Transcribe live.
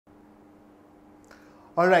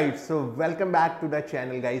Alright, so welcome back to the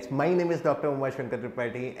channel guys. My name is Dr. Uma Shankar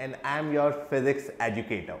Sir and I am your physics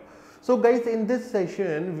educator. So guys, in this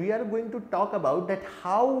session we are going to talk about that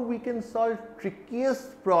how we can solve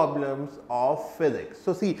trickiest problems of physics.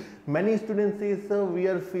 So see, many students say sir, we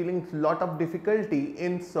are feeling lot of difficulty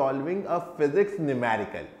in solving a physics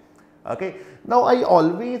numerical. Okay, now I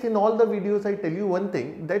always in all the videos I tell you one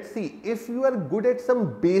thing, that see, if you are good at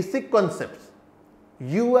some basic concepts,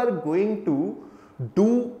 you are going to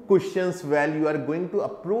do questions well, you are going to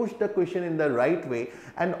approach the question in the right way,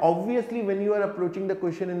 and obviously when you are approaching the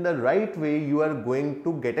question in the right way, you are going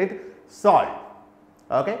to get it solved.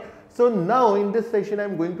 Okay, so now in this session I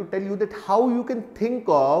am going to tell you that how you can think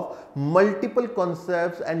of multiple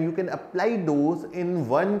concepts and you can apply those in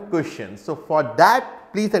one question. So for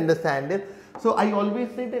that, please understand it. So I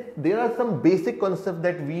always say that there are some basic concepts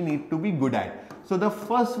that we need to be good at. So the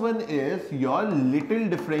first one is your little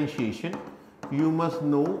differentiation. You must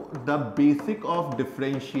know the basic of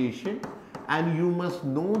differentiation and you must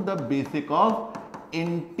know the basic of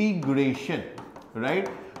integration, right?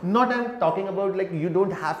 Not I'm talking about like you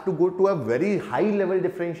don't have to go to a very high level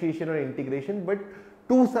differentiation or integration, but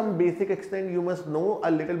to some basic extent you must know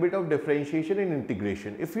a little bit of differentiation and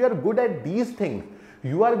integration. If you are good at these things,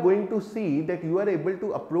 you are going to see that you are able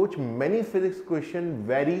to approach many physics questions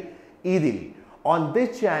very easily. On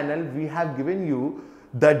this channel we have given you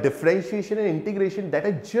the differentiation and integration that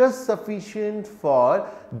is just sufficient for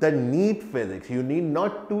the NEET physics. You need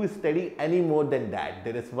not to study any more than that.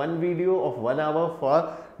 There is one video of 1 hour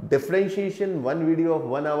for differentiation, one video of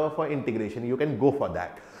 1 hour for integration. You can go for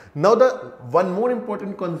that. Now the one more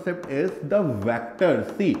important concept is the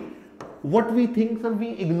vectors. See, what we think, sir, we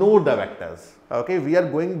ignore the vectors. Okay, we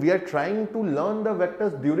are trying to learn the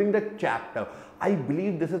vectors during the chapter. I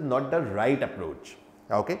believe this is not the right approach.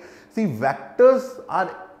 Okay, see, vectors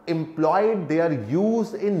are employed, they are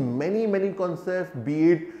used in many concepts,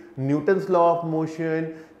 be it Newton's law of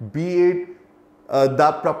motion, be it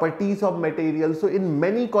the properties of material. So in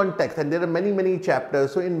many contexts, and there are many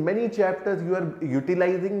chapters, so in many chapters you are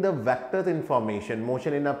utilizing the vectors information,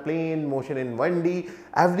 motion in a plane, motion in 1D,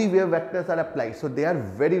 everywhere vectors are applied. So they are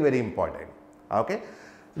very important. Okay,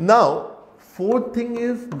 now fourth thing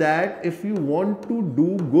is that if you want to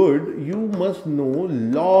do good, you must know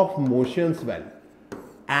law of motions well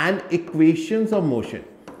and equations of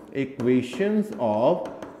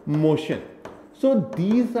motion. So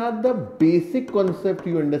these are the basic concepts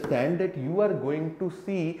you understand that you are going to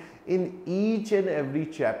see in each and every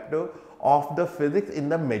chapter of the physics in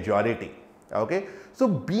the majority. Okay, so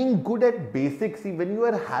being good at basics, see, when you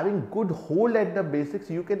are having good hold at the basics,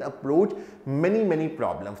 you can approach many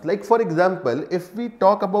problems. Like for example, if we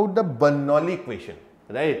talk about the Bernoulli equation,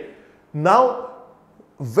 right? Now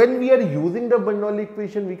when we are using the Bernoulli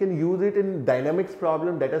equation, we can use it in dynamics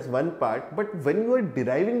problem, that is one part, but when you are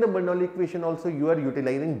deriving the Bernoulli equation also, you are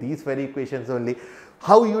utilizing these very equations only.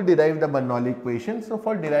 How you derive the Bernoulli equation? So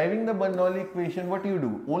for deriving the Bernoulli equation, what you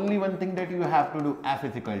do? Only one thing that you have to do, F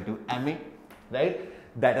is equal to ma, right?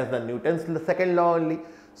 That is the Newton's second law only.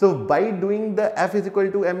 So by doing the F is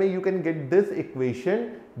equal to ma, you can get this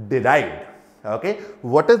equation derived. Okay,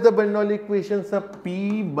 what is the Bernoulli equation? So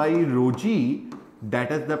P by rho g,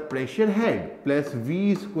 that is the pressure head, plus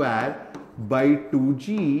V square by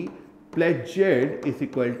 2g plus z is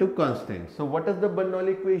equal to constant. So what is the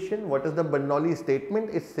Bernoulli equation? What is the Bernoulli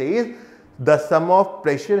statement? It says the sum of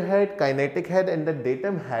pressure head, kinetic head and the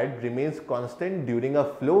datum head remains constant during a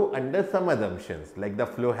flow under some assumptions, like the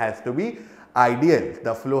flow has to be ideal,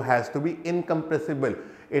 the flow has to be incompressible,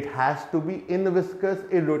 it has to be inviscous,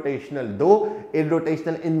 irrotational. Though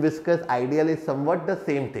irrotational, inviscous, ideal is somewhat the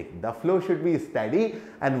same thing. The flow should be steady,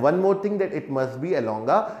 and one more thing, that it must be along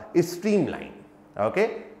a streamline.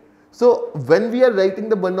 Okay, so when we are writing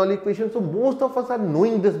the Bernoulli equation, so most of us are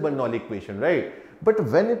knowing this Bernoulli equation, right? But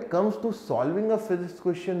when it comes to solving a physics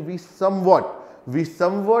question, we somewhat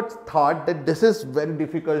thought that this is very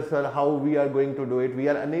difficult, sir, how we are going to do it. We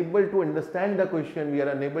are unable to understand the question, we are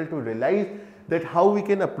unable to realize that how we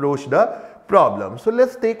can approach the problem. So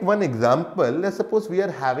let's take one example. Let's suppose we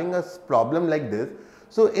are having a problem like this.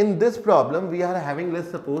 So in this problem we are having,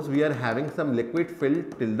 let's suppose we are having some liquid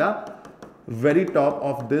filled till the very top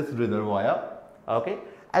of this reservoir. Okay,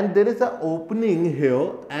 and there is an opening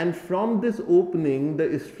here, and from this opening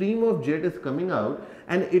the stream of jet is coming out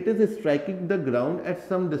and it is striking the ground at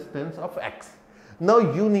some distance of x. Now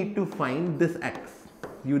you need to find this x.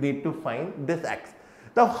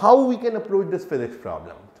 Now how we can approach this physics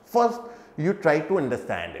problem? First you try to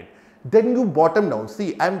understand it, then you bottom down.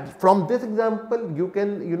 See, from this example you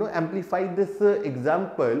can amplify this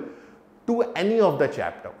example to any of the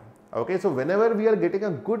chapter. Okay, so whenever we are getting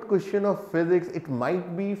a good question of physics, it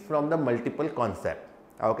might be from the multiple concept.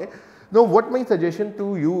 Okay, now what my suggestion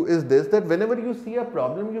to you is this, that whenever you see a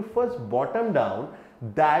problem, you first bottom down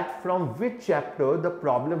that from which chapter the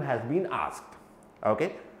problem has been asked.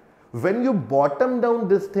 Okay, when you bottom down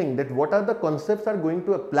this thing, that what are the concepts are going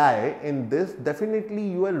to apply in this, definitely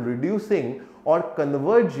you are reducing or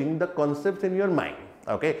converging the concepts in your mind.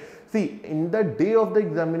 Okay, see, in the day of the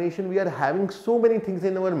examination we are having so many things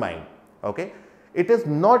in our mind. Okay, it is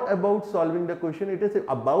not about solving the question, it is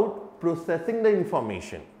about processing the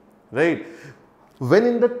information, right? When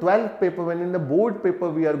in the 12th paper, when in the board paper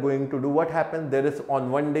we are going to do, what happens, there is on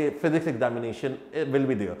one day physics examination, it will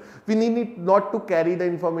be there. We need not to carry the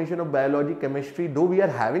information of biology, chemistry, though we are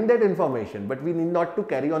having that information, but we need not to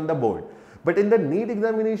carry on the board. But in the NEET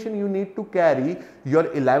examination, you need to carry your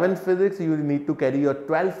 11th physics, you need to carry your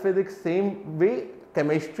 12th physics, same way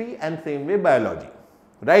chemistry and same way biology,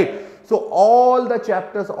 right? So all the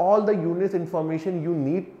chapters, all the units information you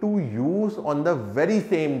need to use on the very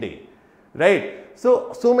same day, right?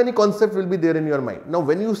 So many concepts will be there in your mind. Now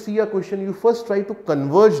when you see a question, you first try to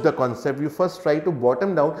converge the concept, you first try to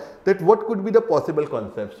bottom down that what could be the possible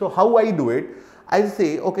concept. So how I do it, I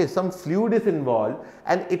say, okay, some fluid is involved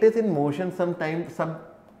and it is in motion, sometimes some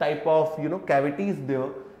type of cavity is there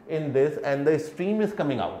in this and the stream is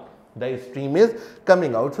coming out. The stream is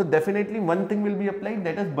coming out. So definitely one thing will be applied,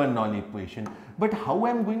 that is Bernoulli equation. But how I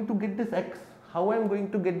am going to get this x? How I am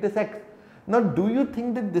going to get this x? Now, do you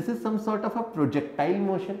think that this is some sort of a projectile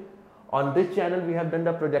motion? On this channel, we have done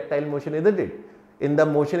the projectile motion, isn't it? In the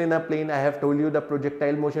motion in a plane, I have told you the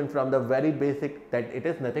projectile motion from the very basic, that it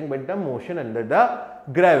is nothing but the motion under the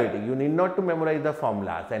gravity. You need not to memorize the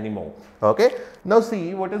formulas anymore. Okay. Now,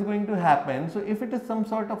 see what is going to happen. So, if it is some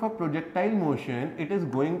sort of a projectile motion, it is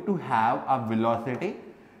going to have a velocity.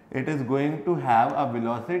 It is going to have a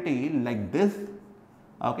velocity like this.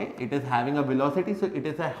 Okay, it is having a velocity, so it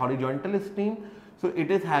is a horizontal stream, so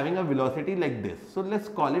it is having a velocity like this. So let's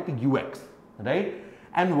call it ux, right?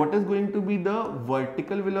 And what is going to be the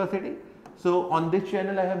vertical velocity? So on this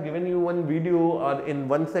channel I have given you one video, or in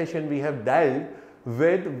one session we have dealt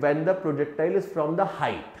with when the projectile is from the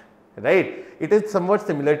height, right? It is somewhat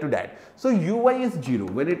similar to that. So ui is 0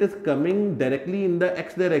 when it is coming directly in the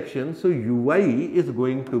x direction, so ui is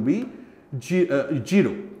going to be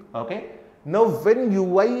 0. Okay. Now when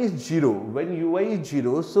ui is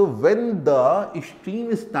 0, so when the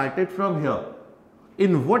stream started from here,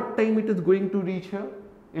 in what time it is going to reach here?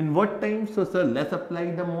 In what time? So sir, let's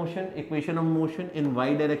apply the motion, equation of motion in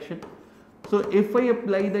y direction. So if I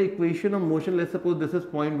apply the equation of motion, let's suppose this is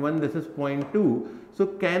 0.1, this is 0.2. So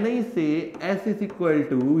can I say s is equal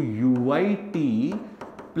to uit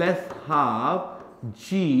plus half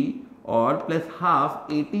g or plus half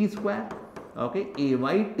at square? Okay,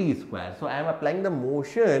 ayt square. So I am applying the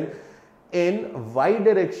motion in y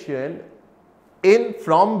direction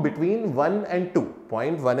from between 1 and 2,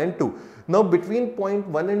 point 1 and 2. Now between point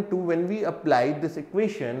 1 and 2, when we apply this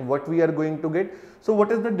equation, what we are going to get? So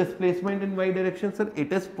what is the displacement in y direction, sir?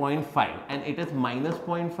 It is 0.5 and it is minus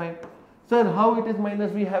 0.5. Sir, how it is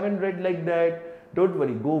minus? We haven't read like that. Don't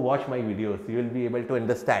worry, go watch my videos, you will be able to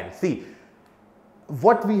understand. See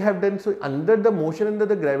what we have done. So under the motion under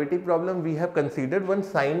the gravity problem, we have considered one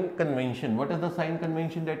sign convention. What is the sign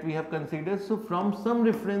convention that we have considered? So from some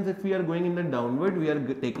reference, if we are going in the downward, we are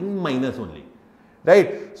taking minus only,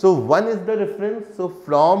 right? So 1 is the reference. So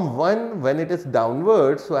from 1, when it is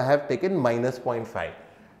downward, so I have taken minus 0.5.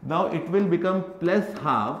 Now it will become plus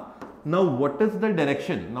half. Now what is the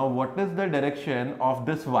direction? Now what is the direction of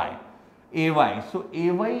this y? Ay. So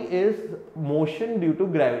Ay is motion due to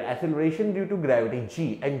gravity, acceleration due to gravity,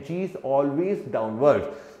 g, and g is always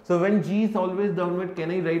downward. So when g is always downward, can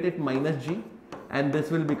I write it minus g, and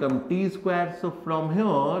this will become t square. So from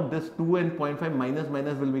here, this 2 and 0.5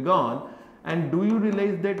 minus will be gone. And do you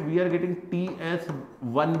realize that we are getting t as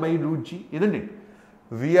 1 by root g, isn't it?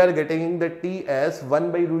 We are getting the t as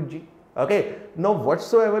 1 by root g. Okay. Now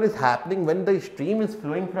whatsoever is happening when the stream is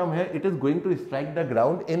flowing from here, it is going to strike the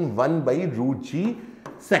ground in 1 by root g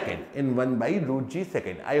second. In 1 by root g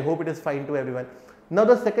second. I hope it is fine to everyone. Now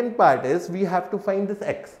the second part is we have to find this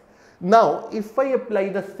x. Now if I apply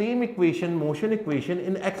the same equation, motion equation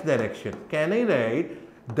in x direction, can I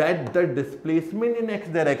write that the displacement in x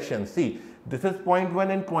direction, see this is 0.1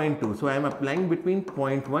 and 0.2. So I am applying between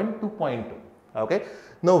 0.1 to 0.2. Okay.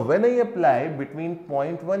 Now when I apply between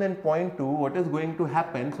 0.1 and 0.2, what is going to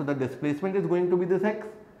happen? So the displacement is going to be this x,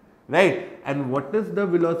 right? And what is the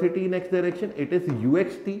velocity in x direction? It is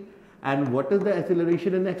uxt. And what is the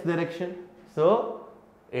acceleration in x direction? So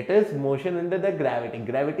it is motion under the gravity.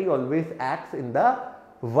 Gravity always acts in the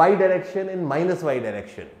y direction in minus y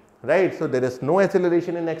direction, right? So there is no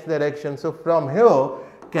acceleration in x direction. So from here,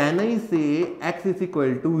 can I say x is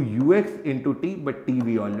equal to ux into t, but t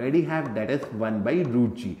we already have, that is 1 by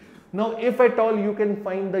root g. Now if at all you can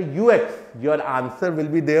find the ux, your answer will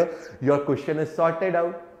be there, your question is sorted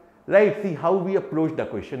out, right? See how we approach the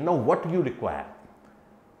question. Now what you require?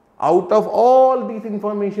 Out of all these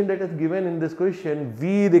information that is given in this question,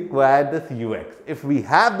 we require this ux. If we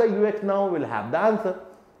have the ux now, we'll have the answer,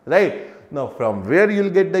 right? Now from where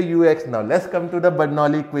you'll get the ux? Now let's come to the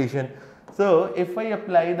Bernoulli equation. So if I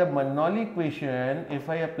apply the Bernoulli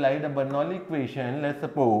equation, let's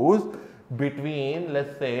suppose between,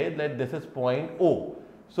 let's say that this is point O.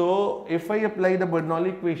 So if I apply the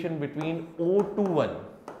Bernoulli equation between O to 1,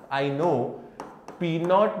 I know P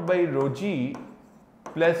naught by rho g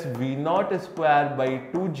plus V naught square by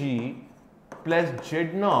 2g plus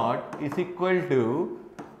Z naught is equal to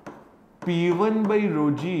P1 by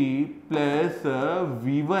rho g plus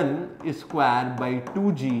V1 square by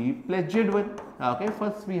 2g plus Z1. Okay,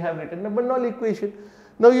 first we have written the Bernoulli equation.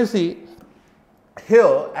 Now you see,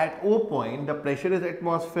 here at O point, the pressure is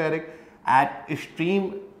atmospheric. At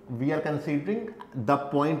extreme, we are considering the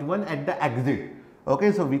point 1 at the exit.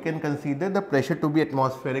 Okay, so we can consider the pressure to be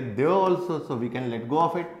atmospheric there also, so we can let go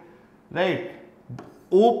of it, right?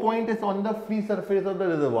 O point is on the free surface of the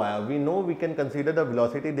reservoir. We know we can consider the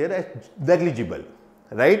velocity there as negligible,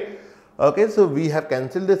 right? Okay, so we have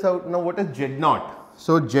cancelled this out. Now what is Z naught?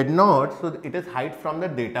 So Z naught, so it is height from the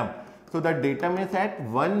datum. So the datum is at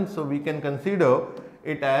 1, so we can consider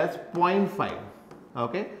it as 0.5,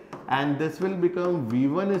 okay? And this will become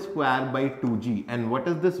V1 square by 2g. And what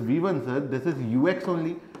is this V1, sir? This is ux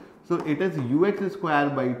only. So it is ux square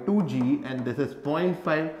by 2g and this is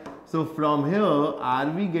 0.5. So from here, are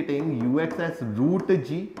we getting ux as root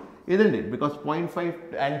g? Isn't it? Because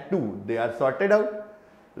 0.5 and 2, they are sorted out,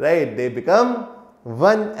 right? They become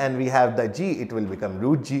 1 and we have the g, it will become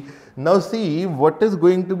root g. Now see what is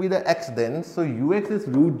going to be the x then. So ux is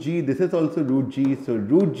root g, this is also root g. So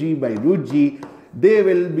root g by root g, they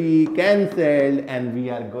will be cancelled and we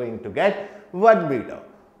are going to get 1 meter.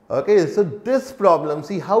 Okay, so this problem,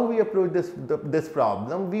 see how we approach this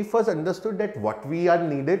problem. We first understood that what we are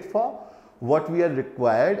needed for, what we are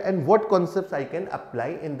required and what concepts I can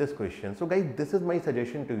apply in this question. So guys, this is my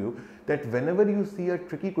suggestion to you, that whenever you see a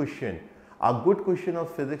tricky question, a good question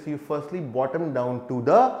of physics, you firstly bottom down to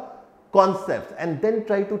the concepts and then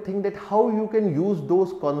try to think that how you can use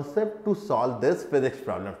those concepts to solve this physics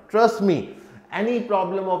problem. Trust me, any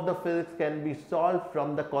problem of the physics can be solved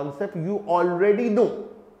from the concept you already know.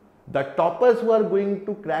 The toppers who are going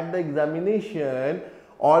to crack the examination,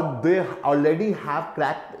 or they already have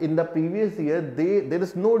cracked in the previous year, there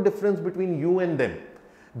is no difference between you and them.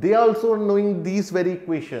 They are also knowing these very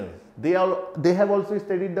equations. They have also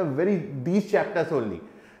studied these chapters only.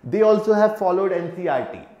 They also have followed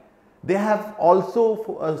NCERT. They have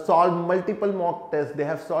also solved multiple mock tests. They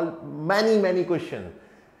have solved many questions.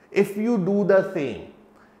 If you do the same,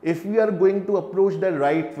 if you are going to approach the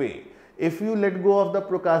right way, if you let go of the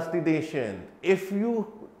procrastination, if you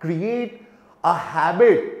create a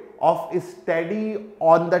habit of study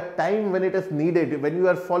on the time when it is needed, when you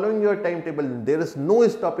are following your timetable, there is no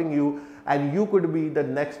stopping you and you could be the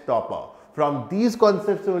next topper. From these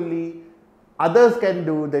concepts only others can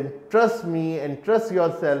do, then trust me and trust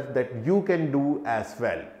yourself that you can do as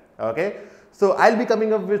well. Okay. So I'll be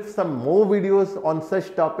coming up with some more videos on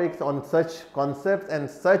such topics, on such concepts and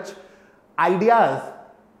such ideas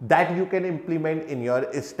that you can implement in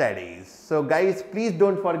your studies. So guys, please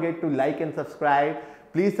don't forget to like and subscribe.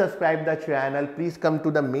 Please subscribe the channel. Please come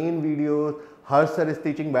to the main videos. Harsh sir is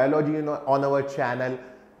teaching biology on our channel.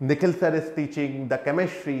 Nikhil sir is teaching the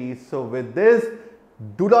chemistry. So with this,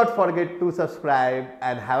 do not forget to subscribe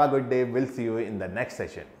and have a good day. We'll see you in the next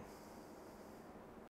session.